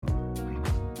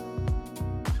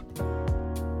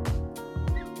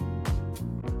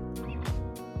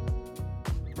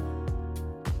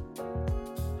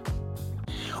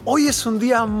Hoy es un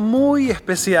día muy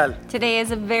especial Today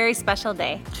is a very special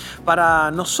day.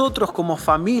 para nosotros como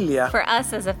familia. For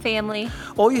us as a family,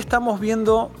 Hoy estamos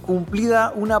viendo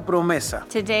cumplida una promesa.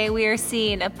 today we are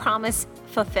seeing a promise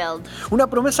fulfilled. Una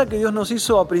promesa que Dios nos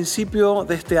hizo a principio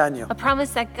de este año. A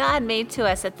promise that God made to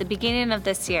us at the beginning of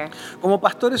this year. Como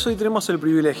pastores hoy tenemos el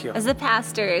privilegio As the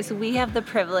pastors, we have the de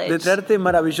privilege traerte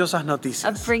maravillosas of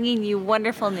noticias. bringing you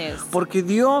wonderful news. Porque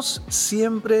Dios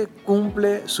siempre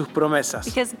cumple sus promesas.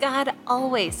 Because God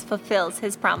always fulfills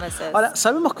his promises. Ahora,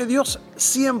 sabemos que Dios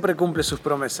siempre cumple sus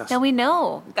promesas. Now we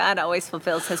know God always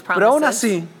fulfills his Pero aún promises.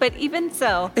 así- But even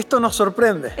so, Esto nos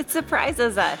sorprende. it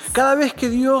surprises us. Cada vez que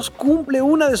Dios cumple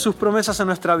una de sus promesas en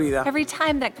nuestra vida, Every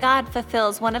time that God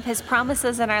fulfills one of his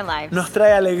promises in our lives, nos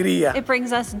trae alegría. it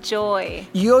brings us joy.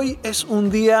 Y hoy es un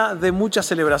día de mucha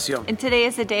celebración. And today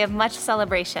is a day of much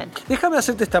celebration. Déjame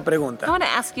hacerte esta I pregunta. want to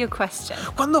ask you a question.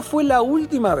 ¿Cuándo fue la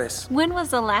última vez When was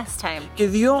the last time que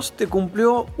Dios te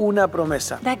cumplió una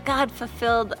promesa? that God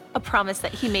fulfilled a promise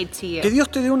that he made to Que you? Dios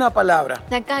te dio una palabra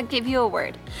That God gave you a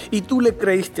word y tú le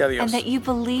creíste a Dios. and that you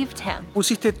believed him.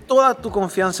 Pusiste toda tu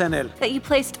confianza en Él. That you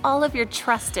placed all of your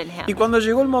trust in Y him. cuando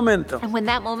llegó el momento, And when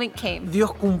that moment came,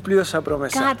 Dios cumplió esa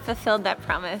promesa. God fulfilled that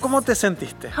promise. ¿Cómo te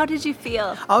sentiste? How did you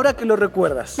feel? Ahora que lo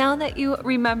recuerdas, Now that you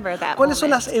remember that ¿cuáles son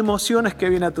moment, las emociones que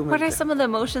vienen a tu what are mente? some of the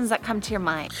emotions that come to your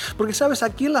mind? Porque sabes,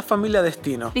 aquí en la familia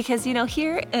Destino Because,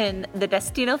 here in the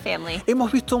Destino family,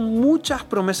 hemos visto muchas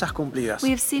promesas cumplidas. we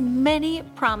have seen many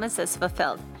promises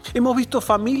fulfilled. Hemos visto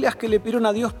familias que le pidieron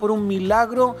a Dios por un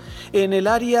milagro en el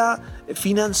área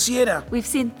financiera. We've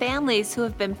seen families who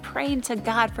have been praying to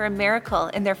God for a miracle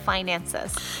in their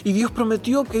finances. Y Dios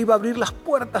prometió que iba a abrir las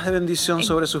puertas de bendición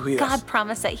sobre sus vidas. God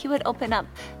promised that he would open up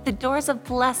the doors of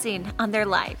blessing on their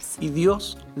lives. Y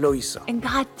Dios lo hizo. And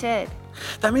God did.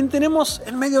 También tenemos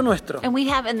en medio nuestro And we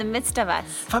have in the midst of us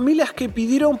familias que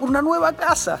pidieron por una nueva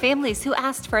casa. families who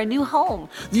asked for a new home.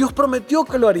 Dios prometió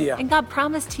que lo haría. And God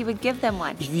promised he would give them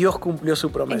one. Y Dios cumplió su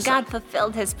And promesa. God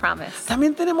fulfilled his promise.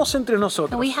 También tenemos entre And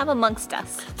nosotros we have amongst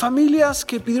us familias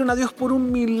que pidieron a Dios por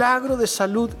un milagro de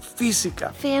salud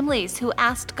física. families who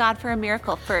asked God for a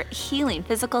miracle for healing,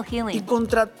 physical Y healing.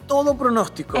 contra todo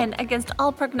pronóstico, And against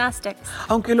all prognostics,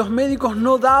 aunque los médicos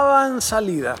no daban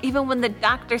salida, even when the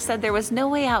doctor said there was no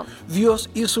way out, Dios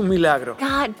hizo un milagro.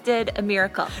 God did a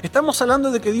miracle. Estamos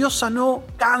hablando de que Dios sanó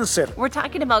cáncer, We're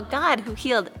talking about God who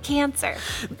healed cancer,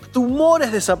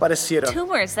 tumores desaparecieron,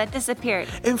 tumors that disappeared,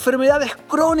 enfermedades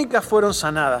crónicas fueron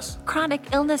sanadas. chronic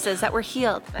illnesses that were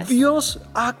healed. Dios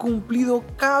ha cumplido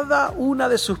cada una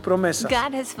de sus promesas.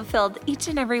 God has fulfilled each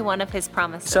and every one of his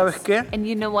promises. ¿Sabes qué? And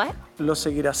you know what? Lo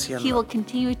seguirá He haciendo. will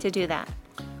continue to do that.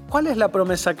 ¿Cuál es la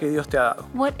promesa que Dios te ha dado?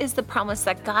 What is the promise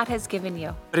that God has given you?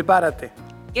 Prepárate,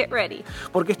 Get ready,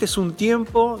 porque este es un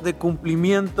tiempo de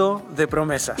cumplimiento de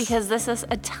promesas. because this is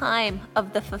a time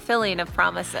of the fulfilling of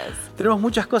promises. Tenemos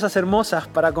muchas cosas hermosas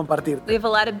para compartir. We have a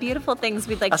lot of beautiful things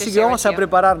we'd like to Así que share vamos with a you.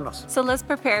 prepararnos So let's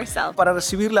prepare ourselves. para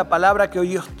recibir la palabra que hoy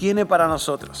Dios tiene para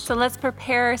nosotros. So let's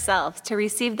prepare ourselves to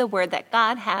receive the word that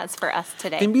God has for us Te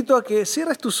today. invito a que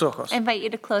cierres tus ojos I invite you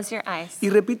to close your eyes y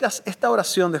repitas esta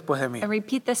oración después de mí. and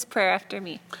repeat this prayer after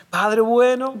me. Padre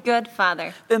bueno, Good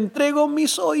Father, te entrego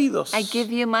mis oídos I give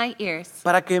you my ears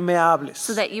para que me hables.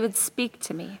 so that you would speak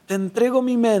to me. Te entrego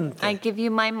mi I mente give you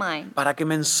my mind para que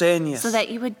me enseñes. so that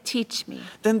you would teach me.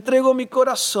 Te entrego mi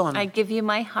corazón I give you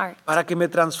my heart para que me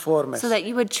transformes. so that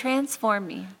you would transform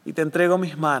me. Y te entrego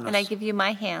mis manos And I give you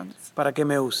my hands para que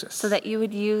me uses. so that you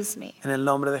would use me. En el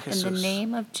nombre de In the Jesús.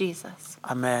 name of Jesus.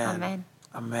 Amén. Amén.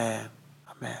 Amén.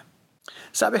 Amén.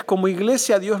 Sabes, como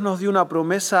iglesia Dios nos dio una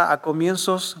promesa a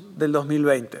comienzos del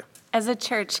 2020. As a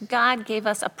church, God gave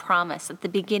us a promise at the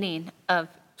beginning of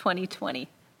 2020.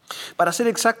 Para ser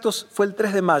exactos, fue el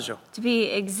 3 de mayo, To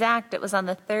be exact, it was on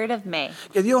the 3rd of May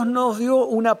que Dios nos dio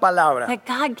una palabra. that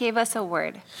God gave us a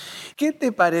word. ¿Qué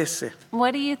te parece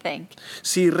What do you think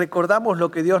si recordamos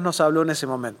lo que Dios nos habló en ese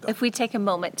momento? if we take a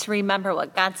moment to remember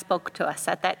what God spoke to us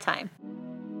at that time?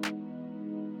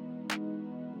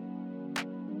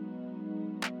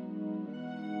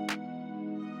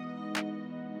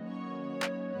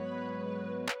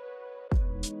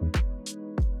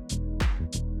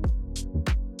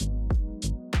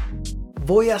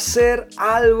 Voy a hacer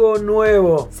algo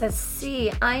nuevo. It says, see,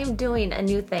 I am doing a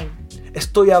new thing.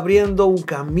 Estoy abriendo un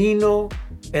camino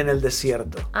en el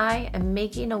desierto. I am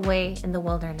making a way in the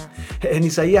wilderness. En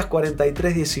Isaías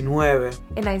 43:19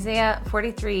 In Isaiah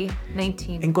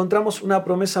 43:19, encontramos una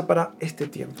promesa para este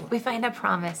tiempo. we find a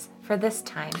promise for this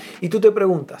time. Y tú te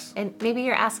preguntas, And maybe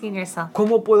you're asking yourself,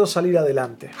 ¿cómo puedo salir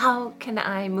adelante? how can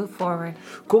I move forward?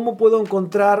 ¿Cómo puedo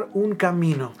encontrar un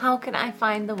camino? How can I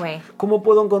find the way? ¿Cómo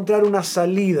puedo encontrar una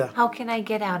salida How can I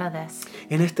get out of this?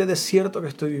 en este desierto que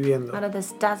estoy viviendo? Out of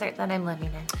this desert that I'm living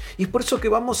in. Y es por eso que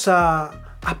vamos a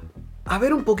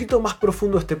ver un poquito más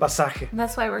profundo este pasaje. And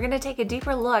that's why we're going to take a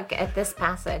deeper look at this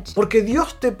passage. Porque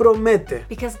Dios te promete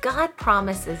Because God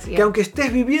promises que you aunque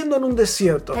estés viviendo en un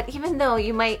desierto, that even though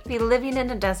you might be living in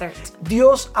a desert,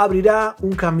 Dios abrirá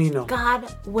un camino. God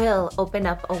will open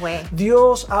up a way.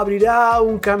 Dios abrirá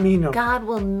un camino. God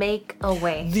will make a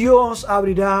way. Dios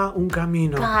abrirá un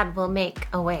camino. God will make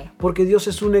a way. Porque Dios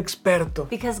es un experto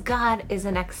Because God is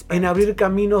an en expert abrir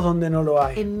caminos donde no lo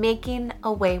hay in making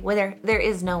a way where there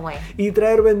is no way. y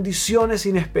traer bendiciones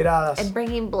inesperadas And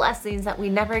bringing blessings that we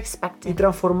never y expected.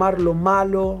 transformar lo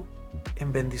malo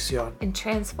en bendición. And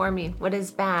transforming what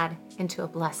is bad into a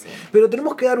blessing. Pero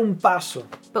tenemos que dar un paso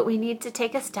We need to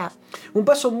take a step,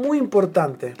 muy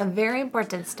importante a very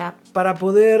important step, para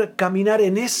poder caminar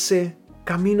en ese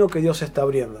camino que Dios está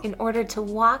abriendo. in order to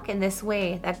walk in this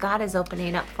way that God is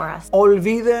opening up for us.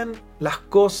 Olviden las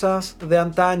cosas de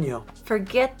antaño.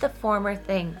 Forget the former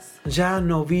things. Ya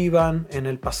no vivan en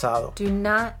el pasado. Do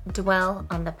not dwell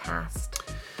on the past.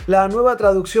 La nueva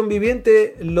traducción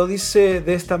viviente lo dice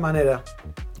de esta manera.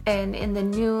 And in the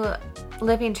New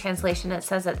Living Translation, it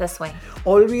says it this way.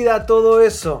 Olvida todo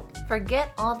eso. Forget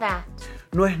all that.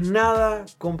 No es nada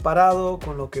comparado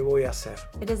con lo que voy a hacer.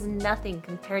 It is nothing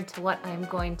compared to what I am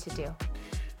going to do.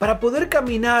 Para poder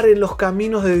caminar en los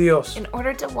caminos de Dios, In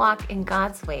order to walk in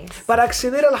God's ways, para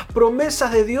acceder a las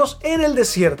promesas de Dios en el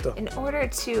desierto, in order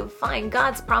to find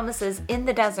God's promises in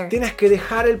the desert, tienes que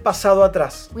dejar el pasado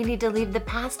atrás we need to leave the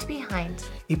past behind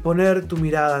y poner tu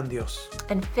mirada en Dios.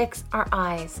 and fix our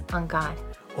eyes on God.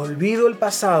 Olvido el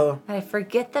pasado That I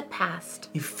forget the past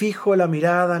y fijo la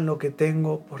mirada en lo que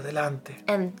tengo por delante.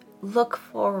 and look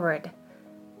forward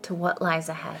to what lies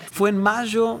ahead. Fue en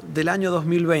mayo del año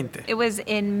 2020, It was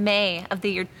in May of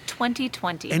the year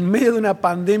 2020, en medio de una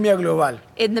pandemia global,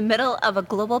 in the middle of a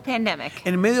global pandemic,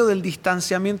 en medio del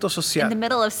distanciamiento in the social,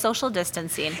 middle of social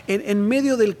distancing, en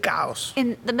medio del caos,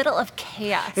 in the middle of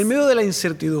chaos, en medio de la in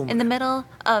incertidumbre, the middle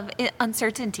of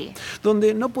uncertainty,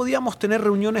 donde no podíamos tener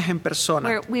reuniones en persona.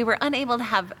 where we were unable to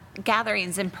have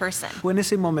gatherings in person. Fue en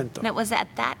ese momento And it was at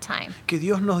that time que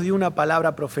Dios nos dio una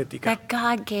palabra profética. that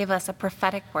God gave us a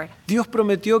prophetic word. Dios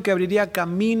prometió que abriría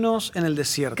caminos en el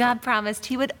desierto. God promised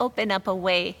he would open up a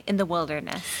way in the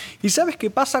wilderness. ¿Y sabes qué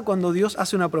pasa cuando Dios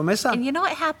hace una promesa? And you know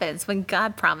what happens when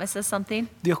God promises something?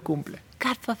 Dios cumple.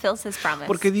 God fulfills his promise.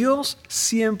 Porque Dios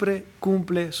siempre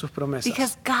cumple sus promesas.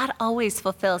 Because God always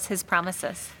fulfills his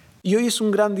promises. Y hoy es un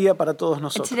gran día para todos And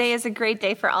nosotros. today is a great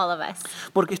day for all of us.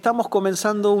 Porque estamos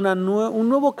comenzando un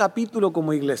nuevo capítulo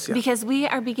como iglesia. Because we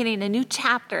are beginning a new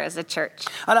chapter as a church.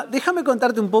 Ahora, déjame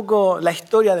contarte un poco la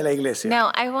historia de la iglesia.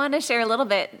 Now, I want to share a little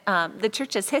bit the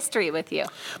church's history with you.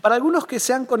 Para algunos que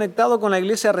se han conectado con la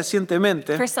iglesia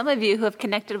recientemente, For some of you who have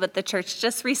connected with the church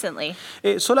just recently,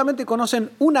 solamente conocen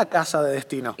una casa de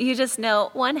destino. you just know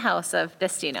one house of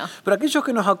Destino. Pero aquellos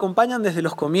que nos acompañan desde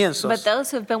los But comienzos,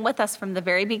 those who have been with us from the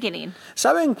very beginning,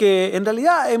 saben que en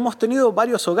realidad hemos tenido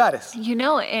varios hogares. you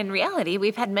know, in reality,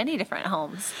 we've had many different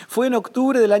homes. Fue en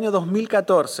octubre del año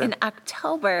 2014 In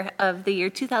October of the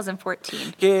year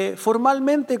 2014, que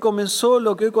formalmente comenzó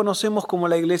lo que hoy conocemos como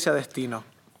la Iglesia Destino.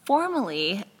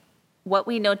 formally, what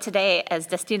we know today as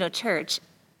Destino Church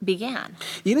began.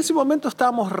 Y en ese momento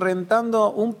estábamos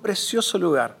rentando un precioso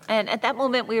lugar, And at that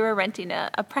moment, we were renting a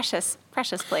precious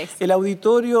place. el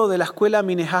auditorio de la escuela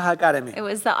Minnehaha Academy. It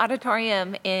was the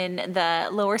auditorium in the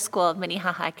lower school of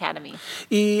Minnehaha Academy.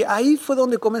 Y ahí fue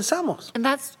donde comenzamos. And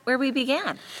that's where we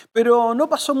began. Pero no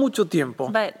pasó mucho tiempo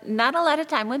But not a lot of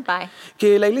time went by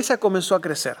que la iglesia comenzó a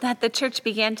crecer. that the church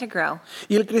began to grow.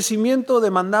 Y el crecimiento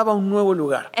demandaba un nuevo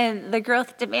lugar. And the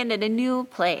growth demanded a new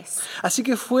place. Así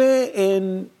que fue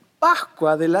en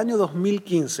Pascua del año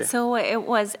 2015 So it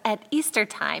was at Easter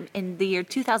time in the year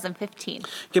 2015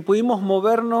 que pudimos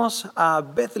movernos a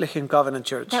Bethlehem Covenant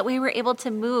Church. that we were able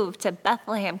to move to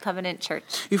Bethlehem Covenant Church.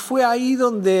 Y fue ahí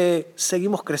donde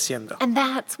seguimos creciendo. And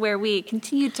that's where we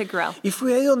continued to grow. Y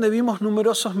fue ahí donde vimos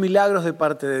numerosos milagros de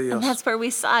parte de Dios. And that's where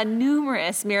we saw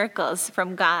numerous miracles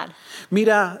from God.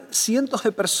 Mira, cientos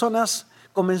de personas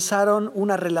comenzaron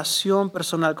una relación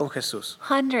personal con Jesús.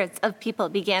 Hundreds of people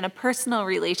began a personal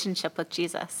relationship with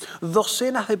Jesus.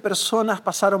 Docenas de personas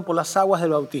pasaron por las aguas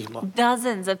del bautismo.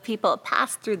 Dozens of people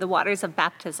passed through the waters of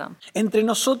baptism. Entre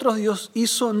nosotros Dios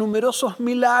hizo numerosos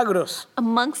milagros.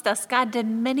 Amongst us, God did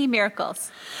many miracles.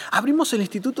 Abrimos el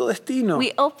Instituto Destino.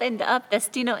 We opened up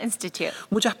Destino Institute.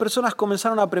 Muchas personas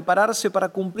comenzaron a prepararse para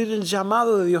cumplir el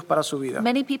llamado de Dios para su vida.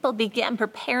 Many people began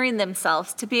preparing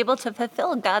themselves to be able to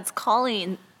fulfill God's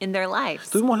calling in their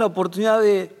lives. Tuvimos la oportunidad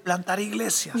de plantar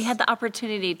iglesias. We had the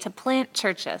opportunity to plant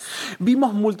churches.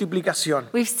 Vimos multiplicación.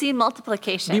 We've seen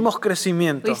multiplication. Vimos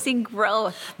crecimiento. We've seen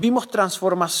growth. Vimos We've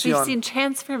transformación. seen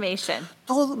transformation.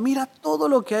 Mira todo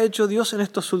lo que ha hecho Dios en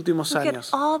estos últimos Look at años.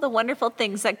 all the wonderful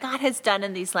things that God has done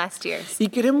in these last years. Y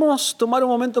queremos tomar un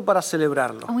momento para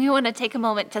celebrarlo. And we want to take a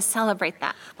moment to celebrate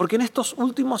that. Porque en estos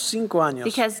últimos 5 años,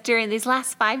 Because during these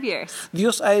last 5 years,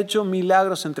 Dios ha hecho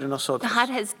milagros entre nosotros. God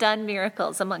has done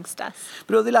miracles amongst us.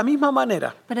 Pero de la misma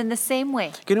manera But in the same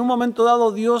way, que en un momento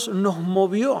dado Dios nos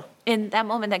movió, in that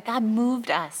moment that God moved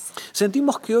us,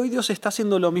 sentimos que hoy Dios está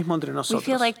haciendo lo mismo entre we feel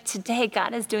nosotros. like today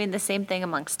God is doing the same thing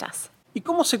amongst us. ¿Y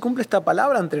cómo se cumple esta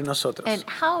palabra entre nosotros? And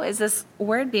how is this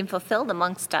word being fulfilled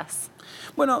amongst us?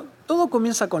 Bueno, todo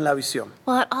comienza con la visión.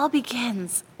 Well, it all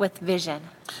begins with vision.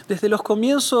 Desde los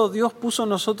comienzos Dios puso en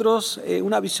nosotros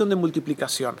una visión de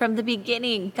multiplicación. From the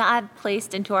beginning, God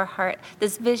placed into our heart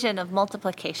this vision of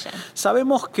multiplication.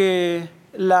 Sabemos que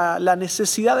la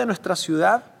necesidad de nuestra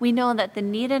ciudad We know that the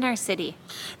need in our city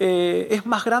es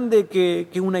más grande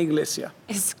que una iglesia.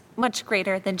 is much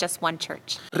greater than just one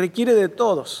church. Requiere de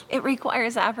todos It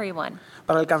requires everyone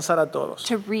para alcanzar a todos.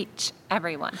 to reach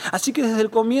everyone. Así que desde el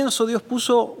comienzo Dios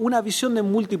puso una visión de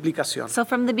multiplicación. So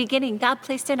from the beginning, God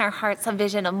placed in our hearts a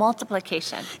vision of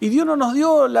multiplication. Y Dios no nos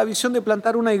dio la visión de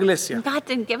plantar una iglesia, God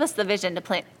didn't give us the vision to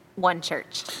plant one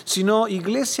church, sino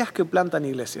iglesias que plantan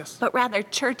iglesias. but rather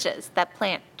churches that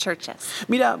plant churches.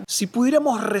 Mira, si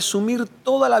pudiéramos resumir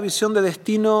toda la visión de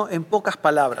destino en pocas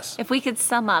palabras, If we could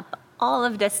sum up all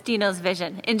of Destino's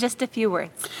vision in just a few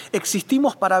words,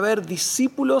 existimos para ver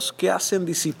discípulos que hacen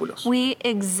discípulos. we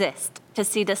exist to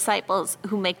see disciples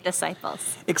who make disciples.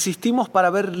 Existimos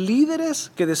para ver líderes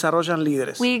que desarrollan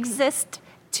líderes. We exist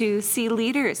to see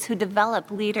leaders who develop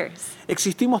leaders.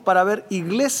 Existimos para ver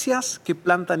iglesias que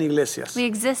plantan iglesias We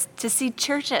exist to see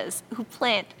churches who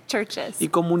plant churches y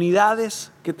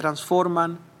comunidades que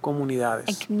transforman comunidades.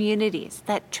 and communities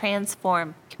that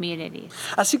transform communities.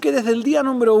 Así que desde el día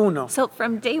número 1 So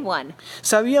from day one,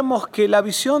 sabíamos que la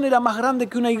visión era más grande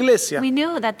que una iglesia we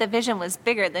knew that the vision was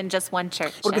bigger than just one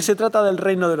church porque se trata del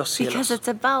reino de los because cielos. it's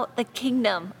about the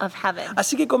kingdom of heaven.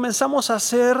 Así que comenzamos a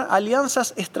hacer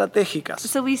alianzas estratégicas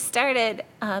So we started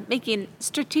making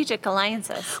strategic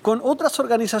alliances con otras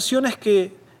organizaciones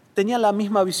que tenían la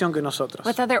misma visión que nosotros.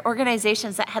 with other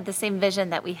organizations that had the same vision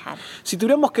that we had. Si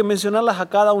tuviéramos que mencionarlas a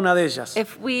cada una de ellas,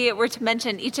 If we were to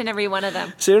mention each and every one of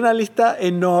them, sería una lista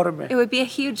enorme. it would be a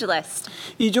huge list.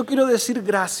 Y yo quiero decir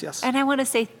gracias And I want to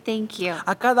say thank you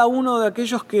a cada uno de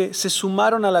aquellos que se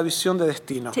sumaron a la visión de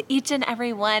destino. to each and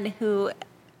every one who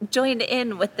joined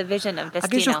in with the vision of Aquellos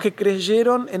Destino. que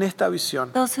creyeron en esta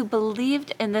visión Those who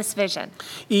believed in this vision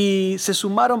y se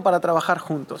sumaron para trabajar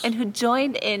juntos. and who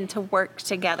joined in to work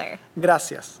together.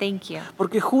 Gracias. Thank you.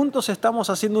 Porque juntos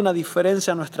estamos haciendo una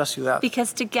diferencia en nuestra ciudad.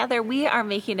 Because together we are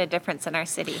making a difference in our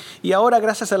city. Y ahora,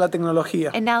 gracias a la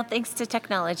tecnología, And now, thanks to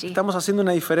technology, estamos haciendo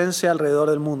una diferencia alrededor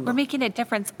del we're mundo. making a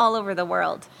difference all over the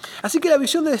world. Así que la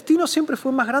visión de destino siempre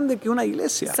fue más grande que una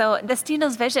iglesia. So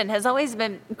Destino's vision has always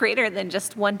been greater than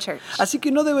just one church. Así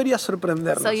que no debería So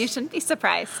sorprendernos you shouldn't be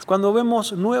surprised cuando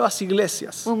vemos nuevas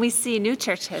iglesias when we see new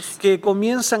churches que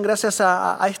comienzan gracias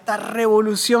a esta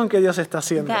revolución que Dios está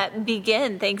haciendo. that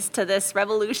begin thanks to this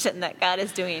revolution that God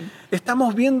is doing.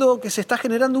 Estamos viendo que se está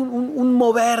generando un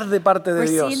mover de parte de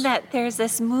We're Dios. seeing that there's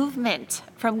this movement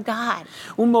from God,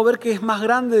 Un mover que es más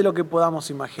grande de lo que podamos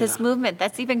imaginar. this movement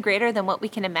that's even greater than what we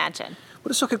can imagine.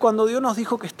 Por eso es que cuando Dios nos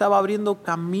dijo que estaba abriendo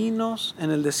caminos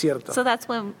en el desierto, So that's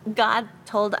when God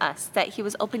told us that He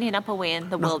was opening up a way in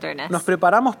the wilderness. nos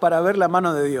preparamos para ver la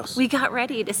mano de Dios. We got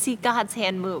ready to see God's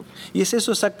hand move. Y es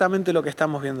eso exactamente lo que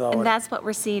estamos viendo And ahora. that's what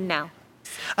we're seeing now.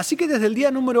 Así que desde el día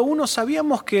número 1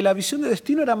 sabíamos que la visión de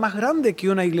destino era más grande que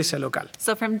una iglesia local.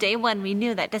 So from day one, we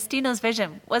knew that Destino's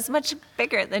vision was much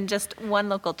bigger than just one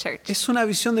local church. Es una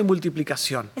visión de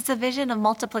multiplicación. It's a vision of Es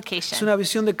multiplication. una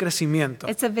visión de crecimiento.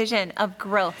 It's a vision of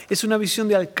growth. Es una visión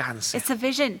de alcance. It's a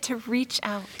vision to reach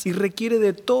out. Y requiere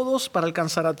de todos para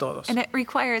alcanzar a todos. And it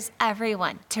requires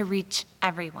everyone to reach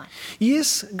everyone. Y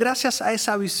es gracias a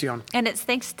esa visión And it's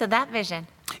thanks to that vision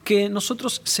que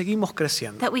nosotros seguimos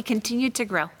creciendo. that we continue to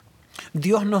grow.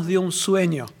 Dios nos dio un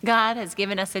sueño God has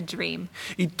given us a dream.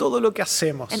 y todo lo que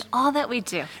hacemos And all that we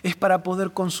do es para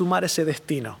poder consumar ese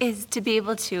destino. is to be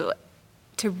able to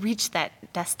reach that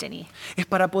destiny, Es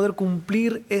para poder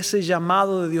cumplir ese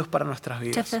llamado de Dios para nuestras to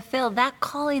vidas. fulfill that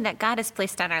calling that God has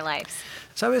placed on our lives.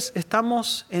 ¿Sabes?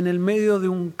 Estamos en el medio de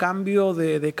un cambio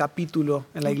de capítulo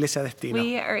en la Iglesia Destino.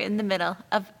 We are in the middle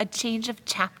of a change of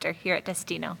chapter here at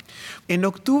Destino. En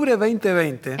octubre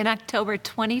 2020, In October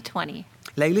 2020,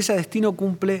 la Iglesia Destino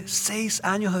cumple 6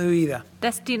 años de vida.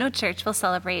 Destino Church will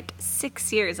celebrate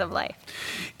 6 years of life.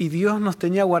 Y Dios nos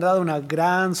tenía guardada una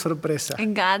gran sorpresa.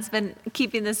 And God's been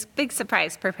keeping this big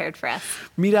surprise prepared for us.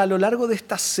 Mira, a lo largo de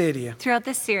esta serie Throughout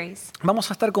this series, vamos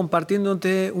a estar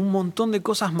compartiéndote un montón de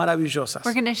cosas maravillosas.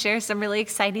 we're going to share some really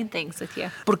exciting things with you.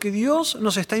 Porque Dios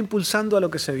nos está impulsando a lo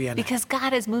que se viene. Because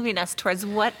God is moving us towards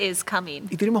what is coming.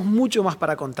 Y tenemos mucho más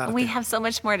para And we contarte. have so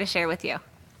much more to share with you.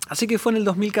 Así que fue en el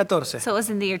 2014 So it was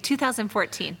in the year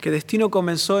 2014 que Destino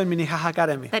comenzó en Minnehaha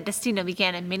Academy. that Destino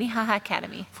began in Minnehaha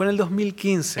Academy. Fue en el In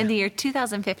 2015 the year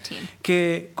 2015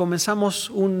 que comenzamos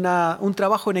un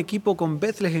trabajo en equipo con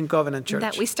Bethlehem Covenant that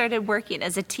Church. we started working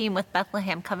as a team with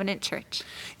Bethlehem Covenant Church.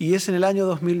 Y es en el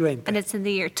año And 2020 it's in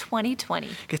the year 2020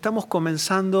 que estamos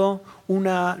comenzando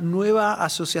una nueva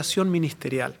asociación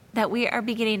ministerial that we are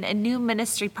beginning a new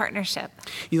ministry partnership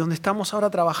y donde estamos ahora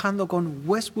trabajando con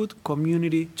Westwood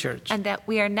Community Church. and that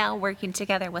we are now working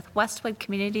together with Westwood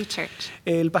Community Church.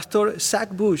 El pastor Zach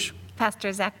Bush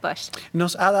Pastor Zach Bush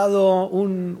nos ha dado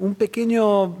un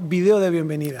pequeño video de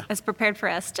bienvenida. has prepared for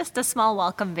us just a small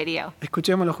welcome video.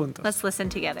 Escuchémoslo juntos. Let's listen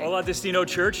together. Hola Destino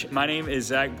Church. My name is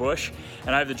Zach Bush,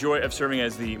 and I have the joy of serving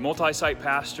as the multi-site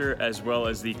pastor as well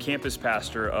as the campus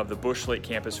pastor of the Bush Lake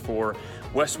campus for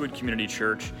Westwood Community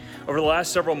Church. Over the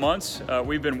last several months,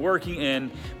 we've been working and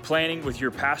planning with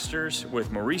your pastors, with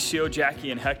Mauricio,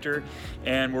 Jackie, and Hector,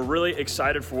 and we're really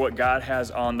excited for what God has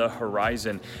on the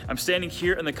horizon. I'm standing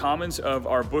here in the commons of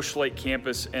our Bush Lake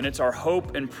campus, and it's our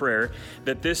hope and prayer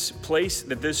that this place,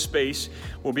 that this space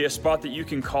will be a spot that you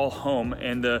can call home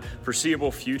in the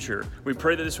foreseeable future. We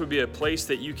pray that this would be a place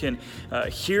that you can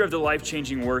hear of the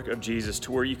life-changing work of Jesus,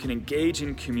 to where you can engage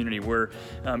in community, where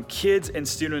kids and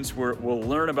students will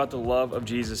learn about the love of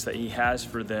Jesus that he has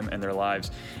for them and their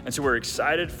lives. And so we're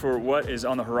excited for what is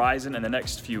on the horizon in the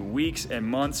next few weeks and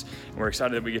months. And we're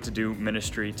excited that we get to do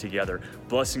ministry together.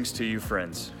 Blessings to you,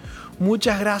 friends.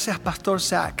 Muchas gracias, Pastor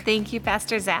Zach. Thank you,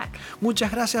 Pastor Zach. Muchas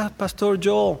gracias, Pastor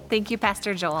Joel. Thank you,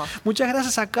 Pastor Joel. Muchas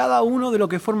gracias a cada uno de los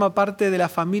que forma parte de la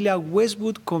familia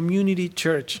Westwood Community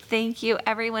Church. Thank you,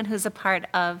 everyone who's a part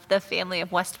of the family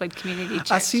of Westwood Community Ha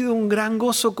Church. sido un gran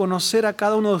gozo conocer a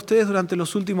cada uno de ustedes durante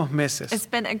los últimos meses. It's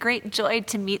been a great joy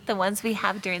to meet the ones we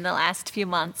have during the last few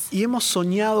months. Y hemos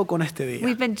soñado con este día.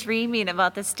 We've been dreaming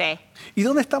about this day. ¿Y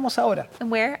dónde estamos ahora?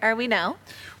 And where are we now?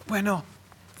 Bueno,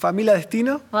 familia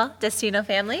Destino, Well, Destino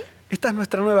family, esta es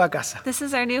nuestra nueva casa, this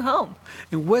is our new home,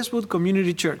 en Westwood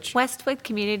Community Church, Westwood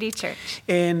Community Church.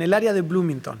 en el área de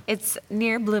Bloomington. It's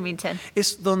near Bloomington.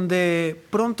 Es donde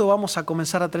pronto vamos a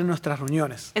comenzar a tener nuestras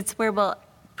reuniones. It's where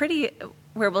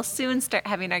we'll soon start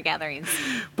having our gatherings,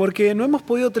 Porque no hemos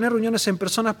podido tener reuniones en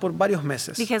persona por varios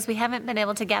meses. because we haven't been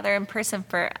able to gather in person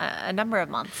for a number of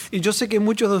months. Y yo sé que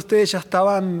muchos de ustedes ya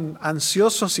estaban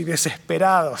ansiosos y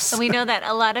desesperados And we know that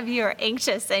a lot of you are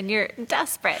anxious and you're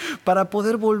desperate para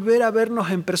poder volver a vernos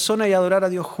en persona y adorar a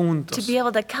Dios to juntos. be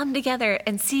able to come together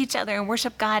and see each other and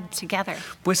worship God together.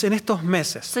 Pues en estos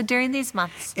meses, So during these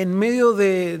months, en medio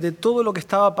de todo lo que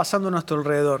estaba pasando a nuestro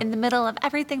alrededor, in the middle of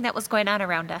everything that was going on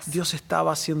around us, Dios estaba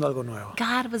haciendo algo nuevo.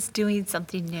 God was doing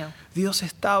something new. Dios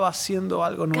estaba haciendo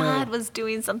algo God nuevo. was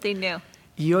doing something new.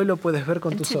 Y hoy lo puedes ver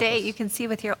con And tus today you ojos. can see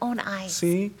with your own eyes.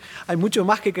 Sí, hay mucho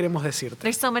más que queremos decirte.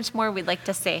 There's so much more we'd like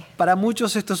to say. Para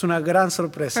muchos esto es una gran For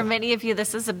sorpresa. many of you,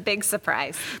 this is a big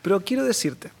surprise. Pero quiero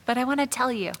decirte, But I want to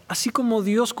tell you, así como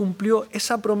Dios cumplió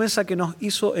esa promesa que nos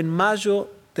hizo en mayo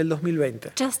del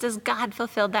 2020, just as God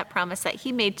fulfilled that promise that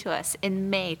He made to us in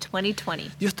May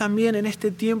 2020, Dios también en este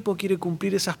tiempo quiere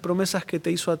cumplir esas promesas que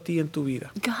te hizo a ti en tu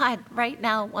vida. God right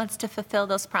now wants to fulfill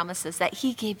those promises that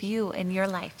He gave you in your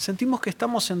life. Sentimos que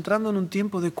estamos entrando en un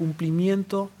tiempo de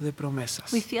cumplimiento de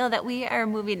promesas. We feel that we are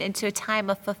moving into a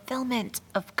time of fulfillment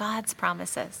of God's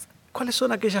promises. ¿Cuáles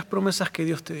son aquellas promesas que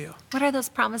Dios te dio? What are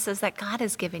those promises that God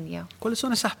has given you? ¿Cuáles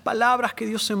son esas palabras que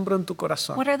Dios sembró en tu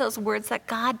corazón? What are those words that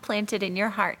God planted in your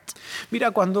heart?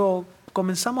 Mira, cuando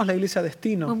comenzamos la iglesia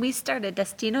Destino, When we started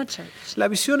Destino Church, la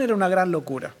visión era una gran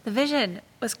locura. the vision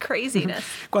was craziness.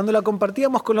 Cuando la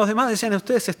compartíamos con los demás decían,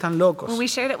 ustedes están locos. When we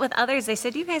shared it with others, they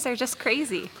said, "You guys are just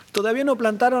crazy. Todavía no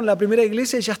plantaron la primera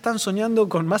iglesia y ya están soñando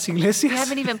con más You iglesias.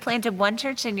 haven't even planted one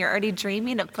church and you're already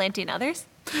dreaming of planting others."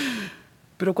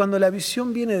 Pero cuando la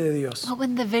visión viene de Dios, But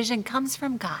when the vision comes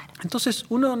from God, entonces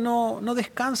uno no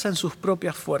descansa en sus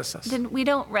propias fuerzas. then we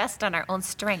don't rest on our own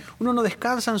strength. Uno no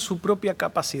descansa en su propia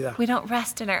capacidad, We don't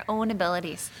rest in our own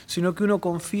abilities, sino que uno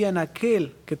confía en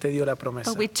aquel que te dio la promesa.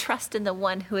 but we trust in the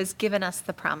one who has given us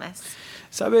the promise.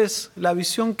 Sabes, la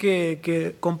visión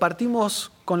que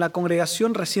compartimos con la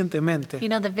congregación recientemente, You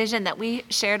know, the vision that we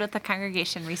shared with the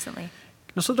congregation recently.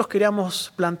 nosotros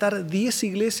queríamos plantar 10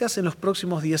 iglesias en los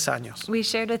próximos 10 años. We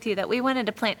shared with you that we wanted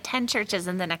to plant 10 churches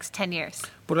in the next 10 years.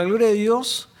 Por la gloria de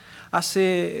Dios,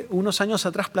 hace unos años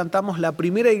atrás plantamos la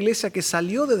primera iglesia que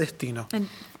salió de Destino. And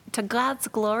to God's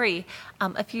glory,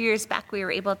 a few years back we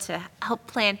were able to help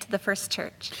plant the first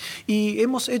church. Y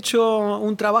hemos hecho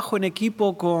un trabajo en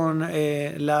equipo con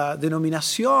la And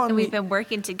denominación we've been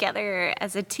working together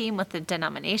as a team with the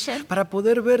denomination. para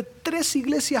poder ver 3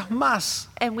 iglesias más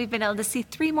And we've been able to see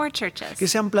 3 more churches que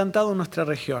se han plantado en nuestra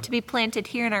región. to be planted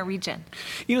here in our region.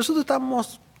 Y nosotros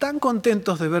estamos tan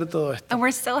contentos de ver todo esto. And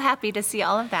we're so happy to see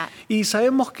all of that. Y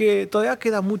sabemos que todavía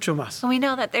queda mucho más. And we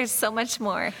know that there's so much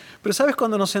more. Pero sabes,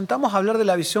 cuando nos sentamos a hablar de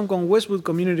la visión con Westwood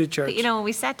Community Church, But you know, when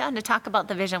we sat down to talk about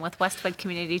the vision with Westwood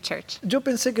Community Church, yo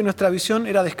pensé que nuestra visión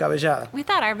era descabellada. we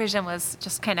thought our vision was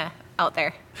just kind of out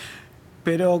there.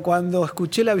 Pero cuando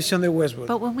escuché la visión de Westwood,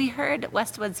 But when we heard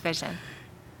Westwood's vision,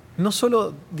 no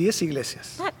solo 10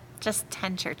 iglesias, not just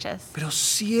 10 churches, pero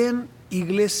 100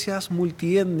 iglesias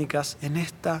multiétnicas en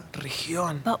esta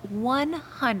región. but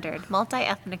 100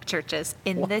 multi-ethnic churches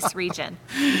in this region.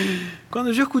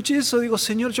 Cuando yo escuché eso, digo,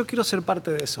 Señor, yo quiero ser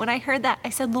parte de eso. When I heard that,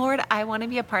 I said, Lord, I want to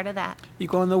be a part of that. Y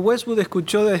cuando Westwood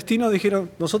escuchó de Destino,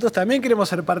 dijeron, nosotros también queremos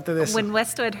ser parte de eso. When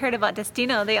Westwood heard about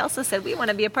Destino, they also said, we want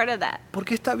to be a part of that.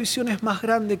 Porque esta visión es más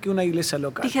grande que una iglesia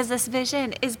local. Because this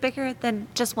vision is bigger than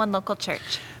just one local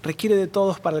church. Requiere de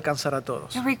todos para alcanzar a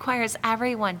todos. It requires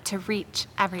everyone to reach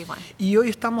everyone. Y hoy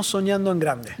estamos soñando en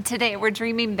grande, Today, we're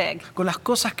dreaming big con las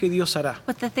cosas que Dios hará.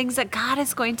 with the things that God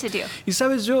is going to do. Y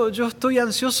sabes, yo estoy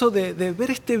ansioso de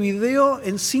ver este video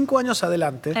en 5 años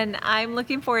adelante And I'm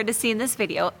looking forward to seeing this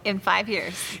video in 5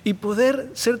 years y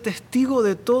poder ser testigo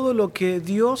de todo lo que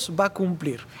Dios va a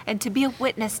cumplir. and to be a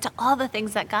witness to all the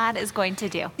things that God is going to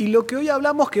do. Y lo que hoy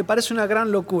hablamos que parece una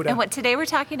gran locura, And what today we're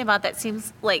talking about that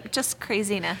seems like just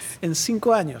craziness, en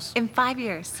 5 años, in 5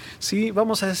 years, sí,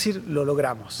 vamos a decir, lo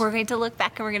logramos. we're going to look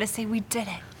back and we're going to say, we did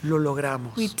it. Lo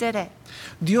logramos. We did it.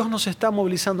 Dios nos está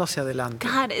movilizando hacia adelante.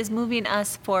 God is moving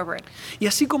us forward. Y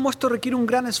así como esto requiere un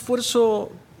gran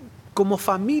esfuerzo como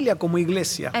familia, como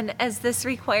iglesia, And as this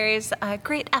requires a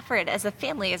great effort as a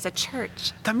family, as a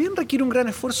church, también requiere un gran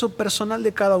esfuerzo personal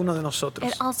de cada uno de nosotros.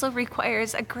 it also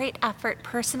requires a great effort,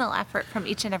 personal effort from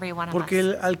each and every one of Porque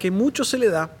us. al que mucho se le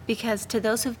da, Because to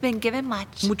those who've been given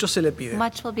much, mucho se le pide.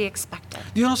 much will be expected.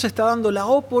 Dios nos está dando la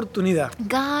oportunidad,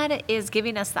 God is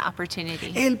giving us the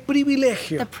opportunity, el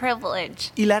privilegio the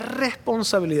privilege, y la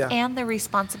responsabilidad and the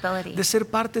responsibility de ser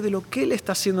parte de lo que Él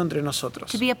está haciendo entre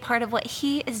nosotros. to be a part of what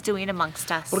He is doing amongst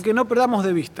us. Porque no perdamos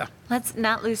de vista Let's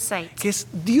not lose sight que es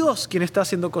Dios quien está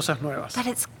haciendo cosas nuevas. that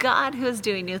it's God who is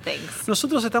doing new things.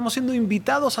 Nosotros estamos siendo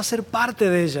invitados a ser parte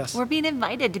de ellas, We're being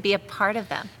invited to be a part of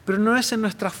them, pero no es en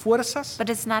nuestras fuerzas, but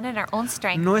it's not in our own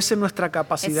strength. no es en nuestra It's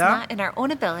capacidad, not in our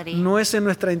own ability. no es en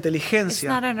nuestra It's not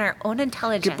inteligencia in our own que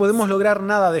intelligence. podemos lograr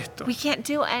nada de esto. We can't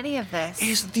do any of this.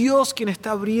 Es Dios quien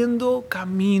está abriendo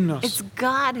caminos. It's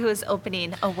God who is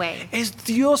opening a way. Es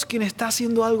Dios quien está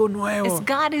haciendo algo It's nuevo.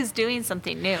 God who's doing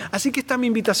something new. Así que esta es mi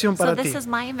invitación So para ti. this is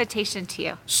my invitation to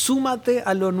you. Súmate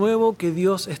a lo nuevo que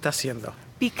Dios está haciendo.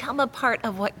 Become a part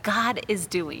of what God is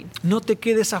doing. No te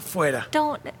quedes afuera.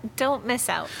 Don't miss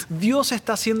out. Dios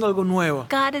está haciendo algo nuevo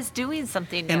God is doing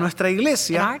something en new nuestra in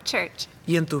iglesia our church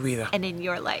y en tu vida. and in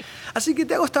your life. Así que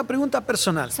te hago esta pregunta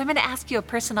personal. So I'm going to ask you a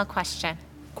personal question.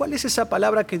 ¿Cuál es esa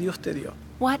palabra que Dios te dio?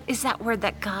 What is that word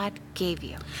that God gave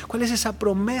you? ¿Cuál es esa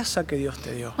promesa que Dios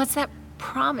te dio? What's that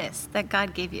promise that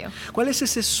God gave you? ¿Cuál es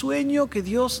ese sueño que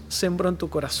Dios sembró en tu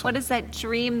What corazón? is that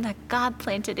dream that God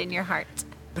planted in your heart?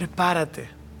 Prepárate,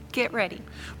 Get ready,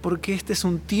 porque este es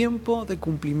un tiempo de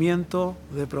cumplimiento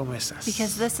de promesas.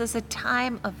 because this is a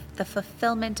time of the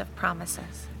fulfillment of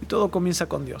promises. Y todo comienza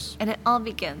con Dios. And it all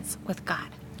begins with God.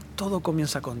 Todo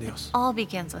comienza con Dios. All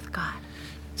begins with God.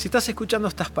 Si estás escuchando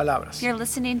estas palabras You're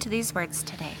listening to these words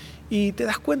today, y te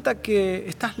das cuenta que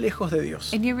estás lejos de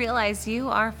Dios, and you realize you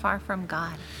are far from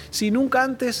God. si nunca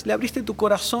antes le abriste tu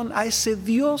corazón a ese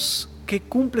Dios que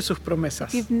cumple sus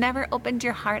promesas, You've never opened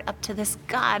your heart up to this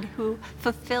God who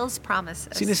fulfills promises.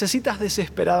 si necesitas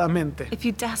desesperadamente If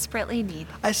you desperately need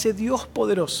a ese Dios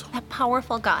poderoso that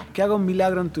powerful God que haga un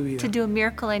milagro en tu to vida, do a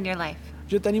miracle in your life,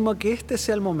 Yo te animo a que este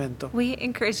sea el momento, We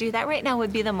encourage you that right now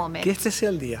would be the moment, que este sea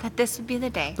el día that this would be the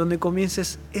day, donde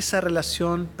comiences esa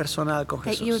relación personal con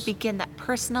that you would Jesús. begin that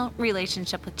personal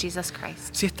relationship with Jesus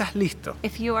Christ. Si estás listo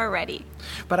If you are ready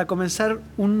para comenzar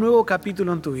un nuevo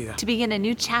capítulo en tu vida, to begin a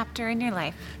new chapter in your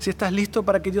life, si estás listo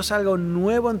para que Dios haga un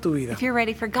nuevo en tu vida, if you're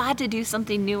ready for God to do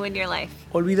something new in your life,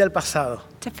 olvida el pasado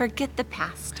to forget the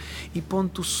past y pon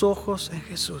tus ojos en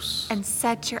Jesús, and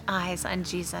set your eyes on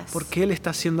Jesus, porque Él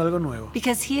está haciendo algo nuevo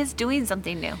because He is doing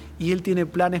something new y Él tiene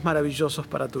planes maravillosos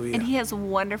para tu vida. and He has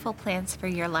wonderful plans for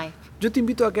your life. Yo te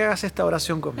invito a que hagas esta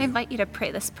oración I conmigo. invite you to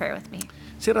pray this prayer with me.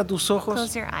 Cierra tus ojos,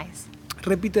 Close your eyes.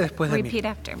 repite después de mí. Repeat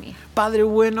after me. Padre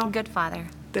bueno, Good Father,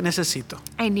 te necesito.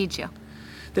 I need you.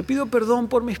 Te pido perdón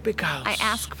por mis pecados I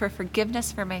ask for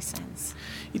forgiveness for my sins.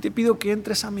 y te pido que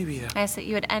entres a mi vida. I ask that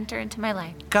you would enter into my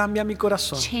life, Cambia mi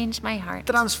corazón, change my heart,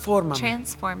 transfórmame,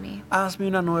 transform me, hazme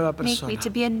una nueva make me persona. to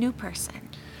be a new person.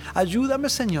 Ayúdame,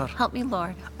 Señor, Help me,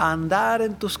 Lord, a andar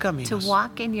en tus to caminos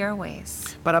walk in your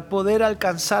ways, para poder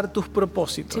alcanzar tus to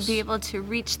propósitos, be able to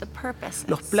reach the purposes,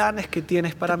 los planes que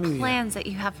tienes para mi vida. plans that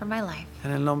you have for my life.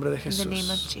 En el nombre de In the name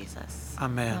of Jesús. Jesus.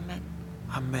 Amén. Amen.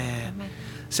 Amén. Amen.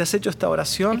 Si has hecho esta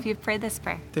oración, If you've prayed this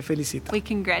prayer, te felicito. we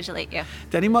congratulate you.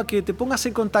 Te animo a que te pongas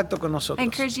en contacto con I nosotros.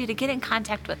 encourage you to get in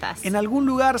contact with us. En algún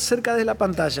lugar cerca de la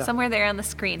pantalla Somewhere there on the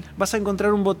screen, vas a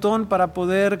encontrar un botón para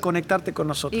poder conectarte con you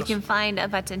nosotros. can find a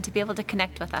button to be able to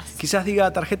connect with us. Quizás diga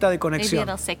tarjeta de Maybe conexión.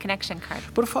 it'll say connection card.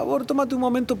 Por favor, tómate un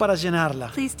momento para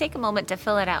llenarla Please take a moment to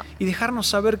fill it out. y dejarnos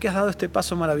saber que has dado este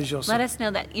paso maravilloso. Let us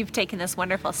know that you've taken this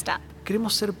wonderful step.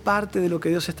 Queremos ser parte de lo que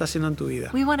Dios está haciendo en tu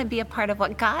vida. We want to be a part of what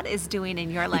God is doing in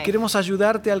your Y life. queremos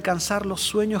ayudarte a alcanzar los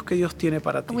sueños que Dios tiene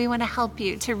para ti. We want to help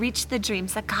you to reach the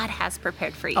dreams that God has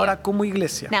prepared for you. Ahora, como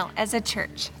iglesia, Now, as a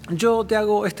church, yo te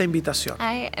hago esta invitación.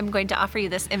 I am going to offer you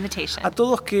this invitation. A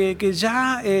todos que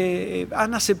ya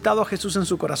han aceptado a Jesús en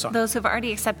su corazón, Those who've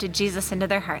already accepted Jesus into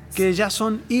their hearts, que ya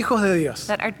son hijos de Dios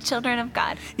that are children of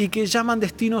God, y que llaman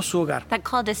destino su hogar. that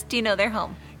call Destino their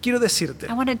home. Quiero decirte,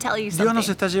 I want to tell you Dios nos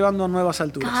something. está llevando a nuevas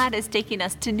alturas. God is taking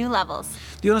us to new levels.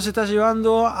 Dios nos está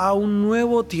llevando a un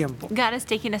nuevo tiempo God is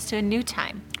taking us to a new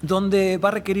time donde va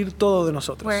a requerir todo de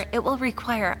nosotros. where it will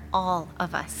require all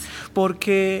of us.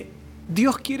 Porque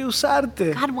Dios quiere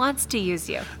usarte. God wants to use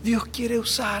you. Dios quiere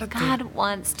usarte. God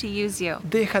wants to use you.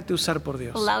 Déjate usar por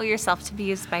Dios. Allow yourself to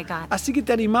be used by God. Así que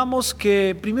te animamos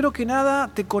que primero que nada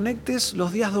te conectes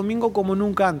los días domingo como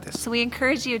nunca antes. So we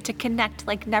encourage you to connect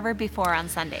like never before on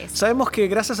Sundays. Sabemos que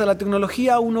gracias a la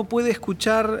tecnología uno puede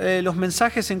escuchar los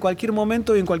mensajes en cualquier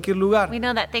momento y en cualquier lugar. We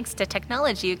know that thanks to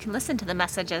technology, you can listen to the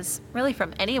messages really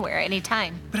from anywhere,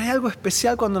 anytime. Pero hay algo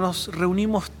especial cuando nos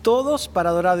reunimos todos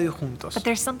para adorar a Dios juntos. But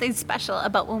there's something special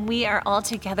about when we are all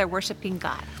together worshiping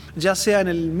God, Ya sea en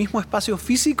el mismo espacio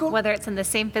físico whether it's in the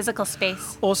same physical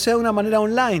space o sea de una manera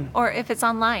online. or if it's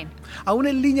online. Aún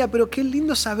en línea, pero qué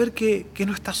lindo saber que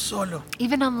no estás solo.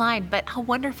 Even online, but how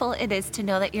wonderful it is to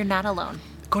know that you're not alone.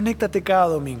 Conéctate cada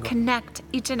domingo. Connect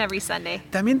each and every Sunday.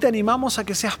 También te animamos a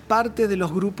que seas parte de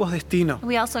los grupos destino,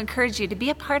 We also encourage you to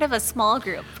be a part of a small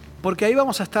group porque ahí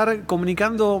vamos a estar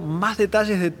comunicando más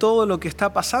detalles de todo lo que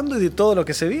está pasando y de todo lo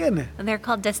que se viene. and they're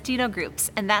called Destino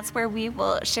groups, and that's where we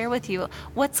will share with you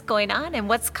what's going on and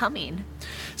what's coming.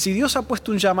 Si Dios ha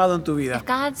puesto un llamado en tu vida, If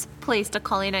God's placed a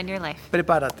calling on your life,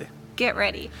 prepárate. get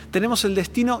ready. Tenemos el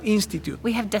Destino Institute,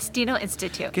 We have Destino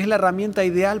Institute. que es la herramienta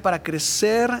ideal para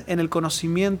crecer en el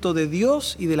conocimiento de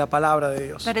Dios y de la palabra de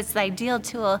Dios. But it's the ideal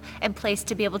tool and place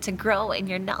to be able to grow in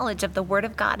your knowledge of the Word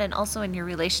of God and also in your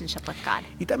relationship with God.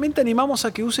 Y también te animamos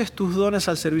a que uses tus dones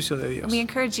al servicio de Dios. And we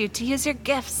encourage you to use your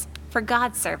gifts for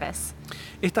God's service.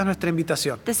 Esta es nuestra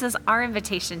invitación. This is our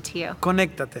invitation to you.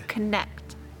 Conéctate,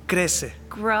 Connect, crece,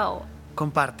 grow,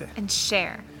 comparte. and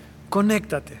share.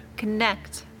 Conéctate,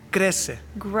 Connect, crece,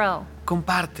 grow,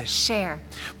 comparte. share.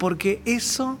 Porque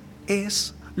eso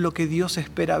es lo que Dios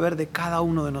espera ver de cada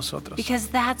uno de nosotros. Because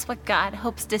that's what God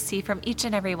hopes to see from each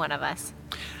and every one of us.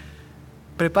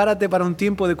 Prepárate para un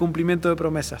tiempo de cumplimiento de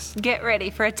promesas. Get ready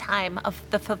for a time of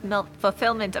the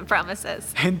fulfillment of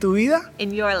promises En tu vida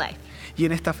in your life y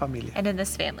en esta familia. and in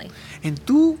this family, En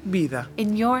tu vida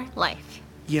in your life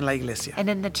y en la iglesia. and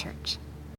in the church.